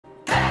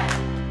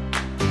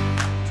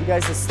you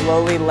guys to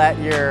slowly let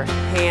your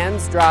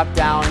hands drop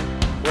down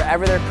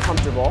wherever they're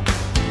comfortable.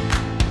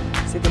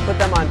 So you can put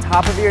them on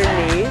top of your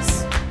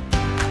knees.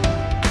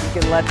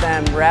 You can let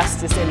them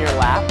rest just in your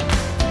lap.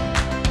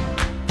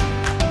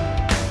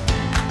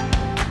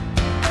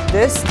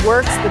 This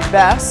works the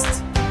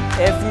best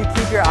if you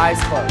keep your eyes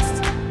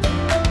closed.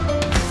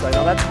 So I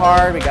know that's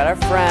hard. We got our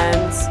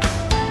friends,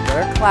 we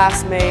got our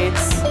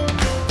classmates,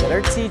 we got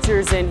our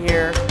teachers in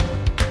here,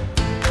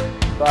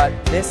 but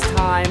this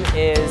time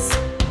is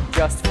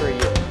just for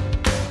you.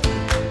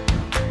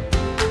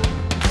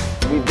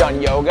 We've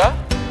done yoga,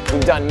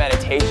 we've done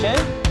meditation,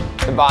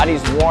 the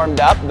body's warmed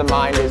up, the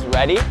mind is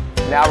ready.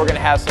 Now we're gonna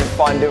have some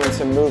fun doing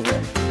some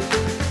movement.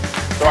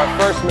 So our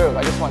first move,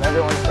 I just want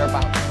everyone to start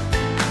bouncing.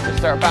 Just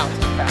start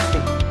bouncing, fast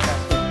feet,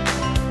 fast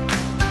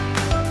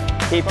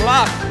feet. Keep them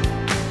up,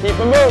 keep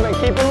them moving,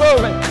 keep them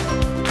moving.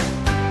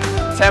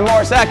 10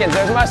 more seconds,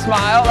 there's my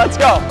smile, let's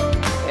go.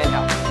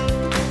 Inhale,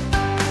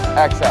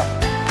 exhale.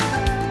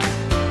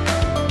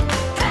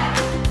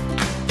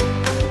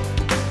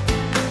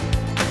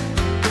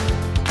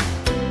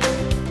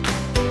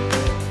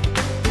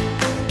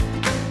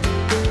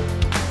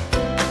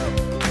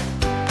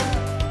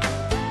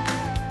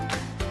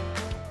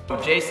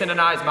 Jason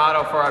and I's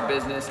motto for our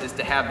business is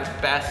to have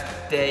the best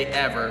day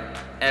ever,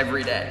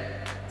 every day.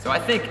 So I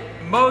think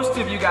most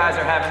of you guys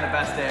are having the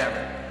best day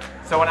ever.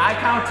 So when I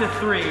count to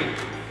 3,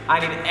 I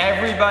need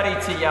everybody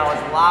to yell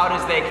as loud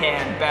as they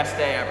can, best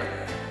day ever.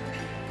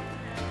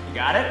 You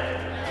got it?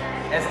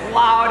 As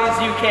loud as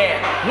you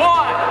can.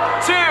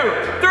 1,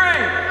 2,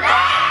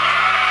 3.